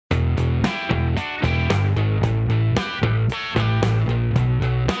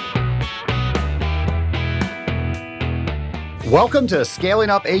Welcome to Scaling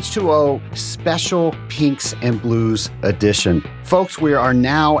Up H2O Special Pinks and Blues Edition. Folks, we are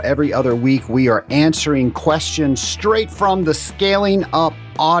now every other week. We are answering questions straight from the Scaling Up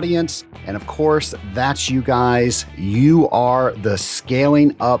audience. And of course, that's you guys. You are the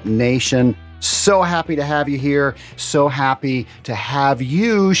Scaling Up Nation. So happy to have you here. So happy to have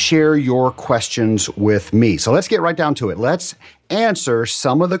you share your questions with me. So let's get right down to it. Let's answer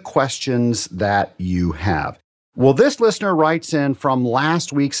some of the questions that you have. Well, this listener writes in from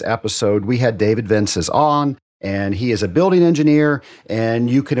last week's episode. We had David Vences on, and he is a building engineer. And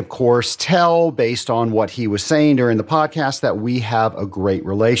you can, of course, tell based on what he was saying during the podcast that we have a great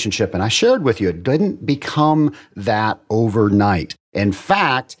relationship. And I shared with you, it didn't become that overnight. In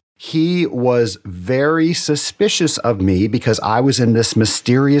fact, he was very suspicious of me because I was in this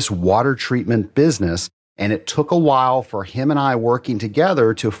mysterious water treatment business. And it took a while for him and I working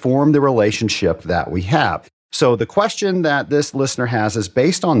together to form the relationship that we have. So the question that this listener has is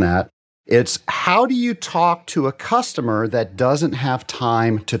based on that. It's how do you talk to a customer that doesn't have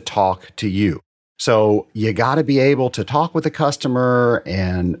time to talk to you? So you got to be able to talk with the customer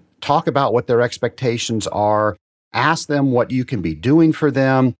and talk about what their expectations are, ask them what you can be doing for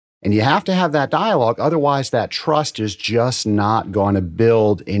them. And you have to have that dialogue. Otherwise, that trust is just not going to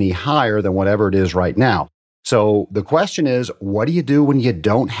build any higher than whatever it is right now. So the question is, what do you do when you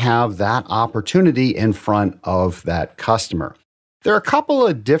don't have that opportunity in front of that customer? There are a couple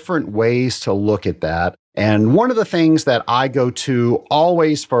of different ways to look at that. And one of the things that I go to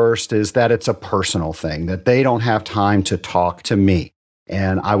always first is that it's a personal thing, that they don't have time to talk to me.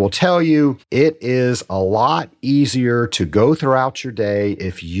 And I will tell you, it is a lot easier to go throughout your day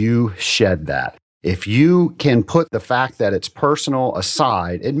if you shed that. If you can put the fact that it's personal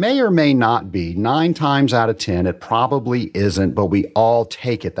aside, it may or may not be. 9 times out of 10, it probably isn't, but we all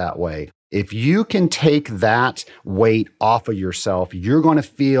take it that way. If you can take that weight off of yourself, you're going to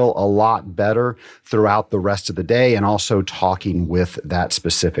feel a lot better throughout the rest of the day and also talking with that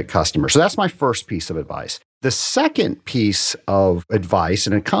specific customer. So that's my first piece of advice. The second piece of advice,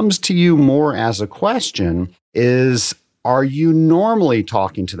 and it comes to you more as a question, is are you normally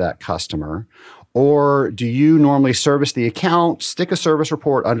talking to that customer? Or do you normally service the account, stick a service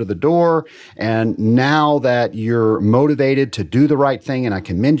report under the door, and now that you're motivated to do the right thing, and I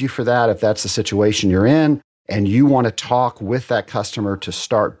commend you for that if that's the situation you're in, and you want to talk with that customer to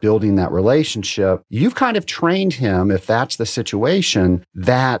start building that relationship, you've kind of trained him, if that's the situation,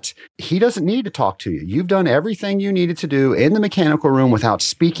 that he doesn't need to talk to you. You've done everything you needed to do in the mechanical room without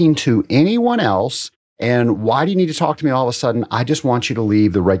speaking to anyone else. And why do you need to talk to me all of a sudden? I just want you to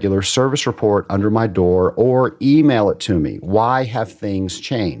leave the regular service report under my door or email it to me. Why have things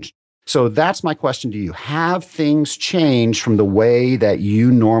changed? So that's my question to you. Have things changed from the way that you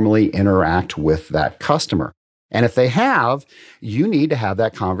normally interact with that customer? And if they have, you need to have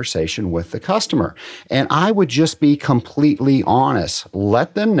that conversation with the customer. And I would just be completely honest.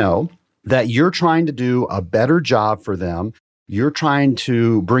 Let them know that you're trying to do a better job for them. You're trying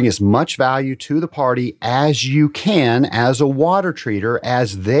to bring as much value to the party as you can as a water treater,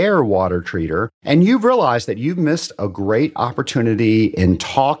 as their water treater. And you've realized that you've missed a great opportunity in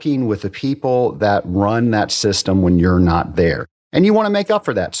talking with the people that run that system when you're not there. And you want to make up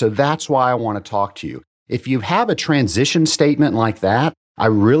for that. So that's why I want to talk to you. If you have a transition statement like that, I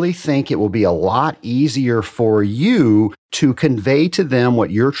really think it will be a lot easier for you to convey to them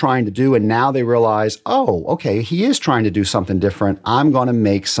what you're trying to do. And now they realize, oh, okay, he is trying to do something different. I'm going to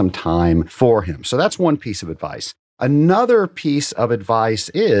make some time for him. So that's one piece of advice. Another piece of advice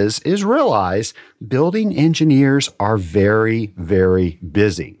is realize building engineers are very, very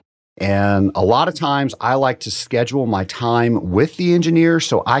busy. And a lot of times I like to schedule my time with the engineer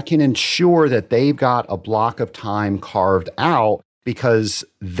so I can ensure that they've got a block of time carved out, because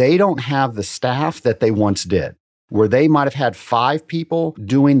they don't have the staff that they once did. Where they might have had 5 people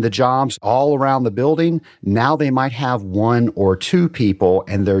doing the jobs all around the building, now they might have 1 or 2 people,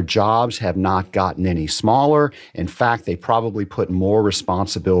 and their jobs have not gotten any smaller. In fact, they probably put more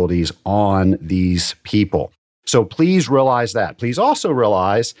responsibilities on these people. So please realize that. Please also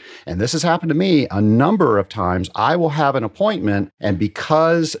realize, and this has happened to me a number of times, I will have an appointment, and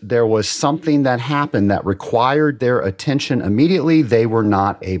because there was something that happened that required their attention immediately, they were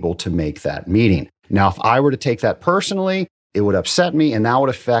not able to make that meeting. Now, if I were to take that personally, it would upset me, and that would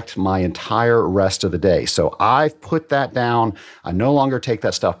affect my entire rest of the day. So I've put that down. I no longer take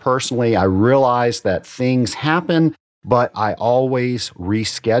that stuff personally. I realize that things happen, but I always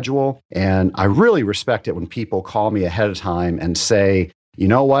reschedule. And I really respect it when people call me ahead of time and say, you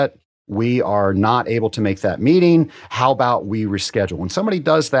know what? We are not able to make that meeting. How about we reschedule? When somebody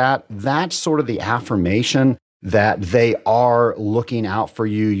does that, that's sort of the affirmation that they are looking out for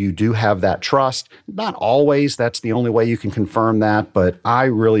you. You do have that trust. Not always, that's the only way you can confirm that, but I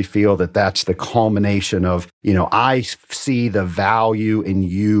really feel that that's the culmination of, I see the value in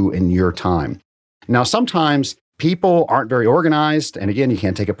you and your time. Now, sometimes people aren't very organized. And again, you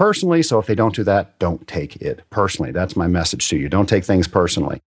can't take it personally. So if they don't do that, don't take it personally. That's my message to you. Don't take things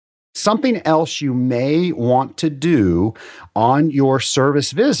personally. Something else you may want to do on your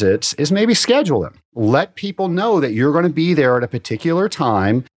service visits is maybe schedule them. Let people know that you're going to be there at a particular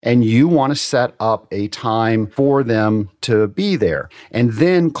time and you want to set up a time for them to be there. And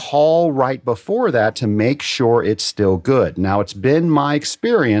then call right before that to make sure it's still good. Now, it's been my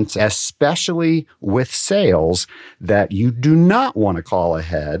experience, especially with sales, that you do not want to call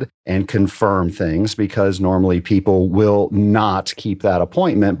ahead and confirm things because normally people will not keep that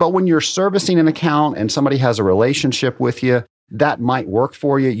appointment. But when you're servicing an account and somebody has a relationship with you, that might work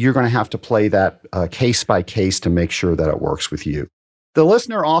for you. You're going to have to play that case by case to make sure that it works with you. The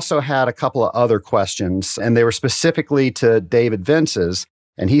listener also had a couple of other questions, and they were specifically to David Vince's.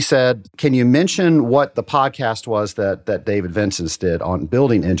 And he said, can you mention what the podcast was that David Vince's did on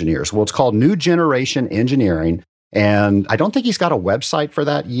building engineers? Well, it's called New Generation Engineering. And I don't think he's got a website for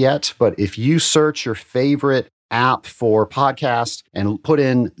that yet, but if you search your favorite app for podcasts and put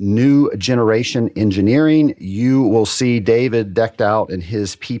in New Generation Engineering, you will see David decked out in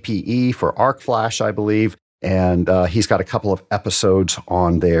his PPE for Arc Flash, I believe. And he's got a couple of episodes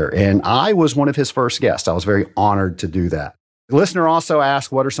on there. And I was one of his first guests. I was very honored to do that. The listener also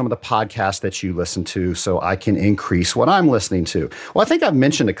asked, what are some of the podcasts that you listen to so I can increase what I'm listening to? Well, I think I've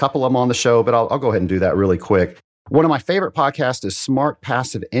mentioned a couple of them on the show, but I'll go ahead and do that really quick. One of my favorite podcasts is Smart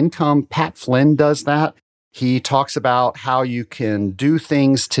Passive Income. Pat Flynn does that. He talks about how you can do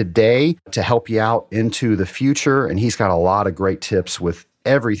things today to help you out into the future. And he's got a lot of great tips with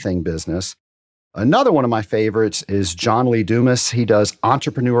everything business. Another one of my favorites is John Lee Dumas. He does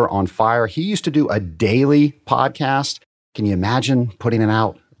Entrepreneur on Fire. He used to do a daily podcast. Can you imagine putting it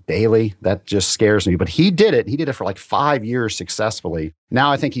out daily? That just scares me. But he did it. He did it for like 5 years successfully.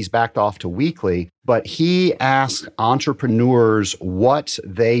 Now I think he's backed off to weekly, but he asks entrepreneurs what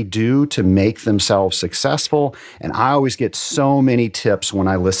they do to make themselves successful. And I always get so many tips when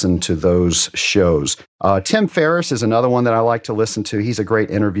I listen to those shows. Tim Ferriss is another one that I like to listen to. He's a great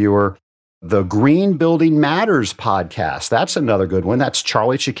interviewer. The Green Building Matters podcast, that's another good one. That's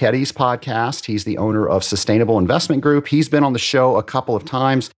Charlie Cicchetti's podcast. He's the owner of Sustainable Investment Group. He's been on the show a couple of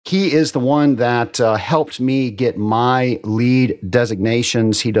times. He is the one that helped me get my LEED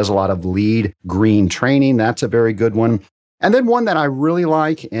designations. He does a lot of LEED green training. That's a very good one. And then one that I really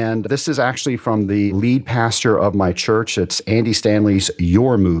like, and this is actually from the lead pastor of my church. It's Andy Stanley's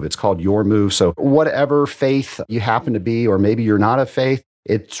Your Move. It's called Your Move. So whatever faith you happen to be, or maybe you're not of faith,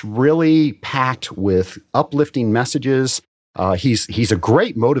 it's really packed with uplifting messages. He's a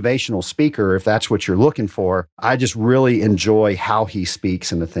great motivational speaker if that's what you're looking for. I just really enjoy how he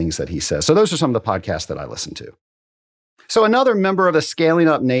speaks and the things that he says. So those are some of the podcasts that I listen to. So another member of the Scaling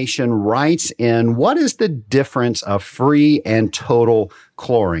Up Nation writes in, what is the difference of free and total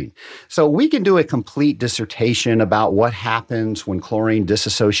chlorine? So we can do a complete dissertation about what happens when chlorine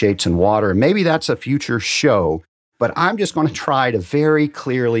disassociates in water. Maybe that's a future show. But I'm just going to try to very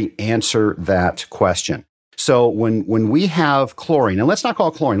clearly answer that question. So when we have chlorine, and let's not call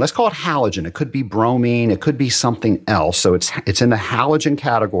it chlorine, let's call it halogen. It could be bromine, it could be something else. So it's in the halogen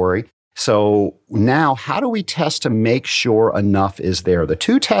category. So now how do we test to make sure enough is there? The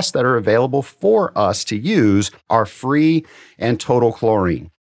two tests that are available for us to use are free and total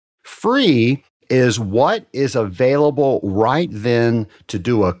chlorine. Free is what is available right then to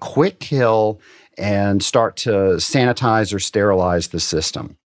do a quick kill and start to sanitize or sterilize the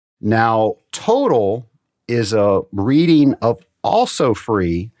system. Now, total is a reading of also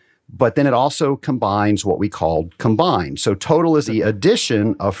free, but then it also combines what we call combined. So total is the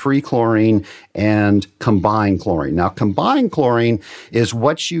addition of free chlorine and combined chlorine. Now, combined chlorine is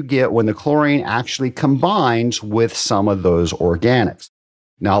what you get when the chlorine actually combines with some of those organics.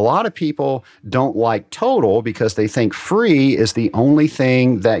 Now, a lot of people don't like total because they think free is the only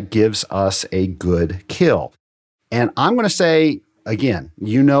thing that gives us a good kill. And I'm going to say, again,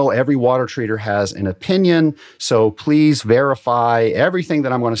 every water treater has an opinion, so please verify everything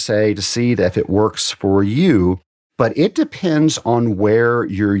that I'm going to say to see if it works for you. But it depends on where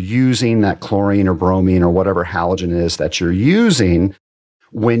you're using that chlorine or bromine or whatever halogen is that you're using.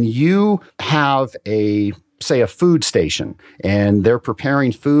 When you have a say, a food station, and they're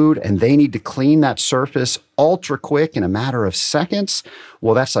preparing food and they need to clean that surface ultra quick in a matter of seconds.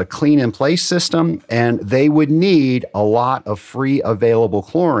 Well, that's a clean in place system, and they would need a lot of free available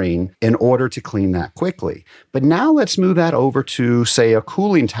chlorine in order to clean that quickly. But now let's move that over to, say, a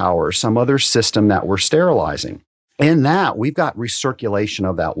cooling tower or some other system that we're sterilizing. In that, we've got recirculation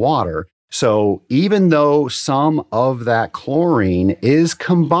of that water. So even though some of that chlorine is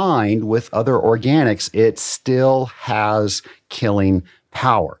combined with other organics, it still has killing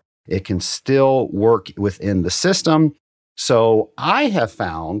power. It can still work within the system. So I have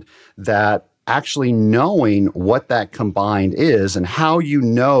found that actually knowing what that combined is, and how you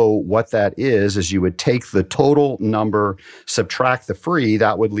know what that is you would take the total number, subtract the free,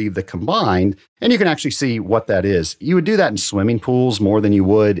 that would leave the combined, and you can actually see what that is. You would do that in swimming pools more than you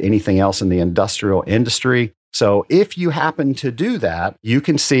would anything else in the industrial industry. So if you happen to do that, you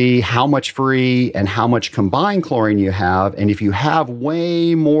can see how much free and how much combined chlorine you have. And if you have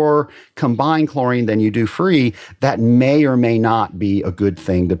way more combined chlorine than you do free, that may or may not be a good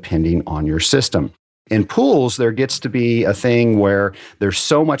thing depending on your system. In pools, there gets to be a thing where there's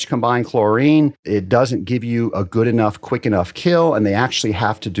so much combined chlorine, it doesn't give you a good enough, quick enough kill, and they actually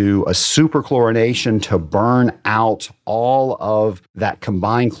have to do a superchlorination to burn out all of that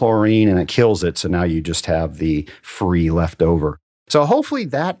combined chlorine, and it kills it. So now you just have the free left over. So hopefully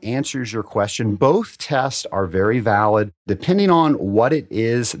that answers your question. Both tests are very valid depending on what it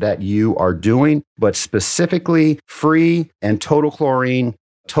is that you are doing, but specifically free and total chlorine.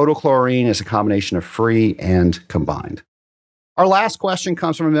 Total chlorine is a combination of free and combined. Our last question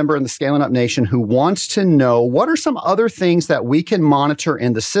comes from a member in the Scaling Up Nation who wants to know, what are some other things that we can monitor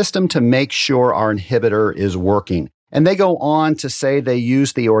in the system to make sure our inhibitor is working? And they go on to say they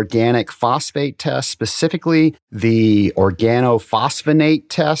use the organic phosphate test, specifically the organophosphonate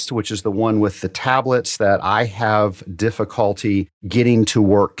test, which is the one with the tablets that I have difficulty getting to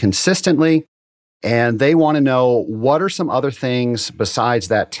work consistently. And they want to know, what are some other things besides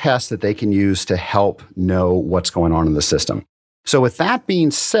that test that they can use to help know what's going on in the system? So with that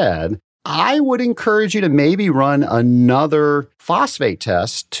being said, I would encourage you to maybe run another phosphate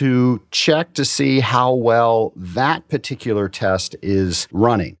test to check to see how well that particular test is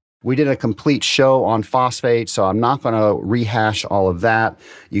running. We did a complete show on phosphate, so I'm not going to rehash all of that.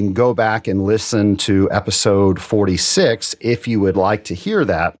 You can go back and listen to episode 46 if you would like to hear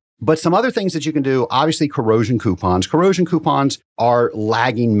that. But some other things that you can do, obviously corrosion coupons. Corrosion coupons are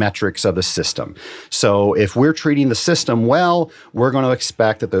lagging metrics of the system. So if we're treating the system well, we're going to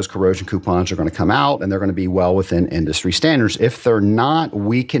expect that those corrosion coupons are going to come out and they're going to be well within industry standards. If they're not,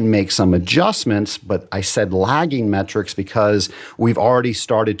 we can make some adjustments, but I said lagging metrics because we've already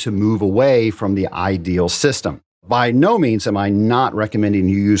started to move away from the ideal system. By no means am I not recommending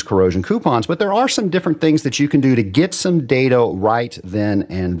you use corrosion coupons, but there are some different things that you can do to get some data right then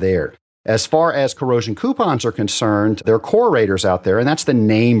and there. As far as corrosion coupons are concerned, there are Corators out there, and that's the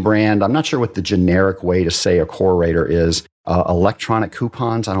name brand. I'm not sure what the generic way to say a Corator is. Electronic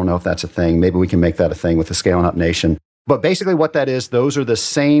coupons, I don't know if that's a thing. Maybe we can make that a thing with the Scaling Up Nation. But basically what that is, those are the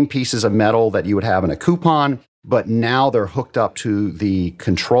same pieces of metal that you would have in a coupon, but now they're hooked up to the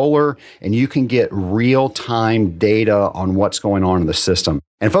controller and you can get real-time data on what's going on in the system.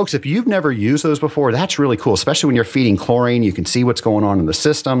 And folks, if you've never used those before, that's really cool, especially when you're feeding chlorine. You can see what's going on in the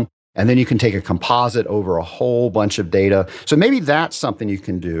system, and then you can take a composite over a whole bunch of data. So maybe that's something you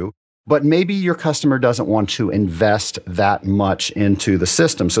can do, but maybe your customer doesn't want to invest that much into the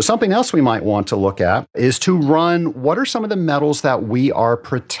system. So something else we might want to look at is to run, what are some of the metals that we are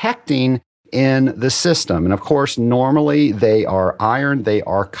protecting in the system? And of course, normally they are iron, they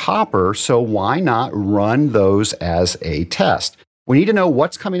are copper, so why not run those as a test? We need to know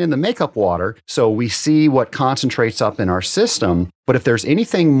what's coming in the makeup water so we see what concentrates up in our system. But if there's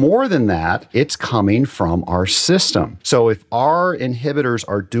anything more than that, it's coming from our system. So if our inhibitors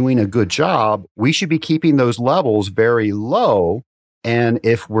are doing a good job, we should be keeping those levels very low. And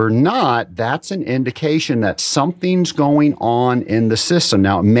if we're not, that's an indication that something's going on in the system.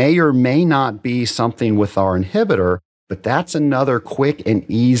 Now, it may or may not be something with our inhibitor, but that's another quick and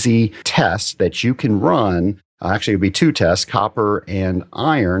easy test that you can run. Actually, it would be two tests, copper and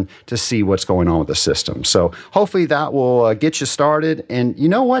iron, to see what's going on with the system. So hopefully that will get you started. And you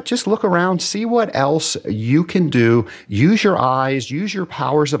know what? Just look around, see what else you can do. Use your eyes, use your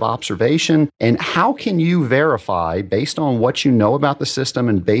powers of observation. And how can you verify, based on what you know about the system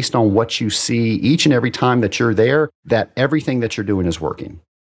and based on what you see each and every time that you're there, that everything that you're doing is working?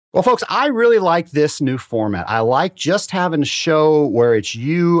 Well, folks, I really like this new format. I like just having a show where it's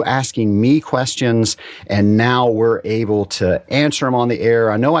you asking me questions, and now we're able to answer them on the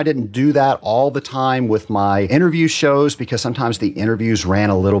air. I know I didn't do that all the time with my interview shows because sometimes the interviews ran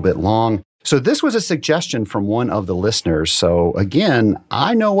a little bit long. So this was a suggestion from one of the listeners. So again,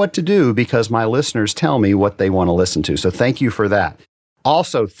 I know what to do because my listeners tell me what they want to listen to. So thank you for that.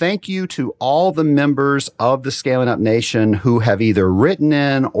 Also, thank you to all the members of the Scaling Up Nation who have either written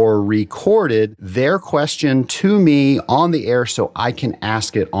in or recorded their question to me on the air so I can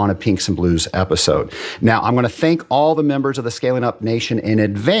ask it on a Pinks and Blues episode. Now, I'm going to thank all the members of the Scaling Up Nation in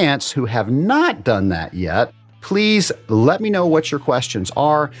advance who have not done that yet. Please let me know what your questions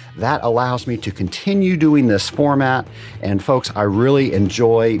are. That allows me to continue doing this format. And folks, I really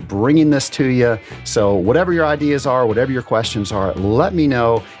enjoy bringing this to you. So whatever your ideas are, whatever your questions are, let me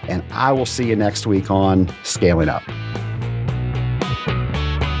know, and I will see you next week on Scaling Up.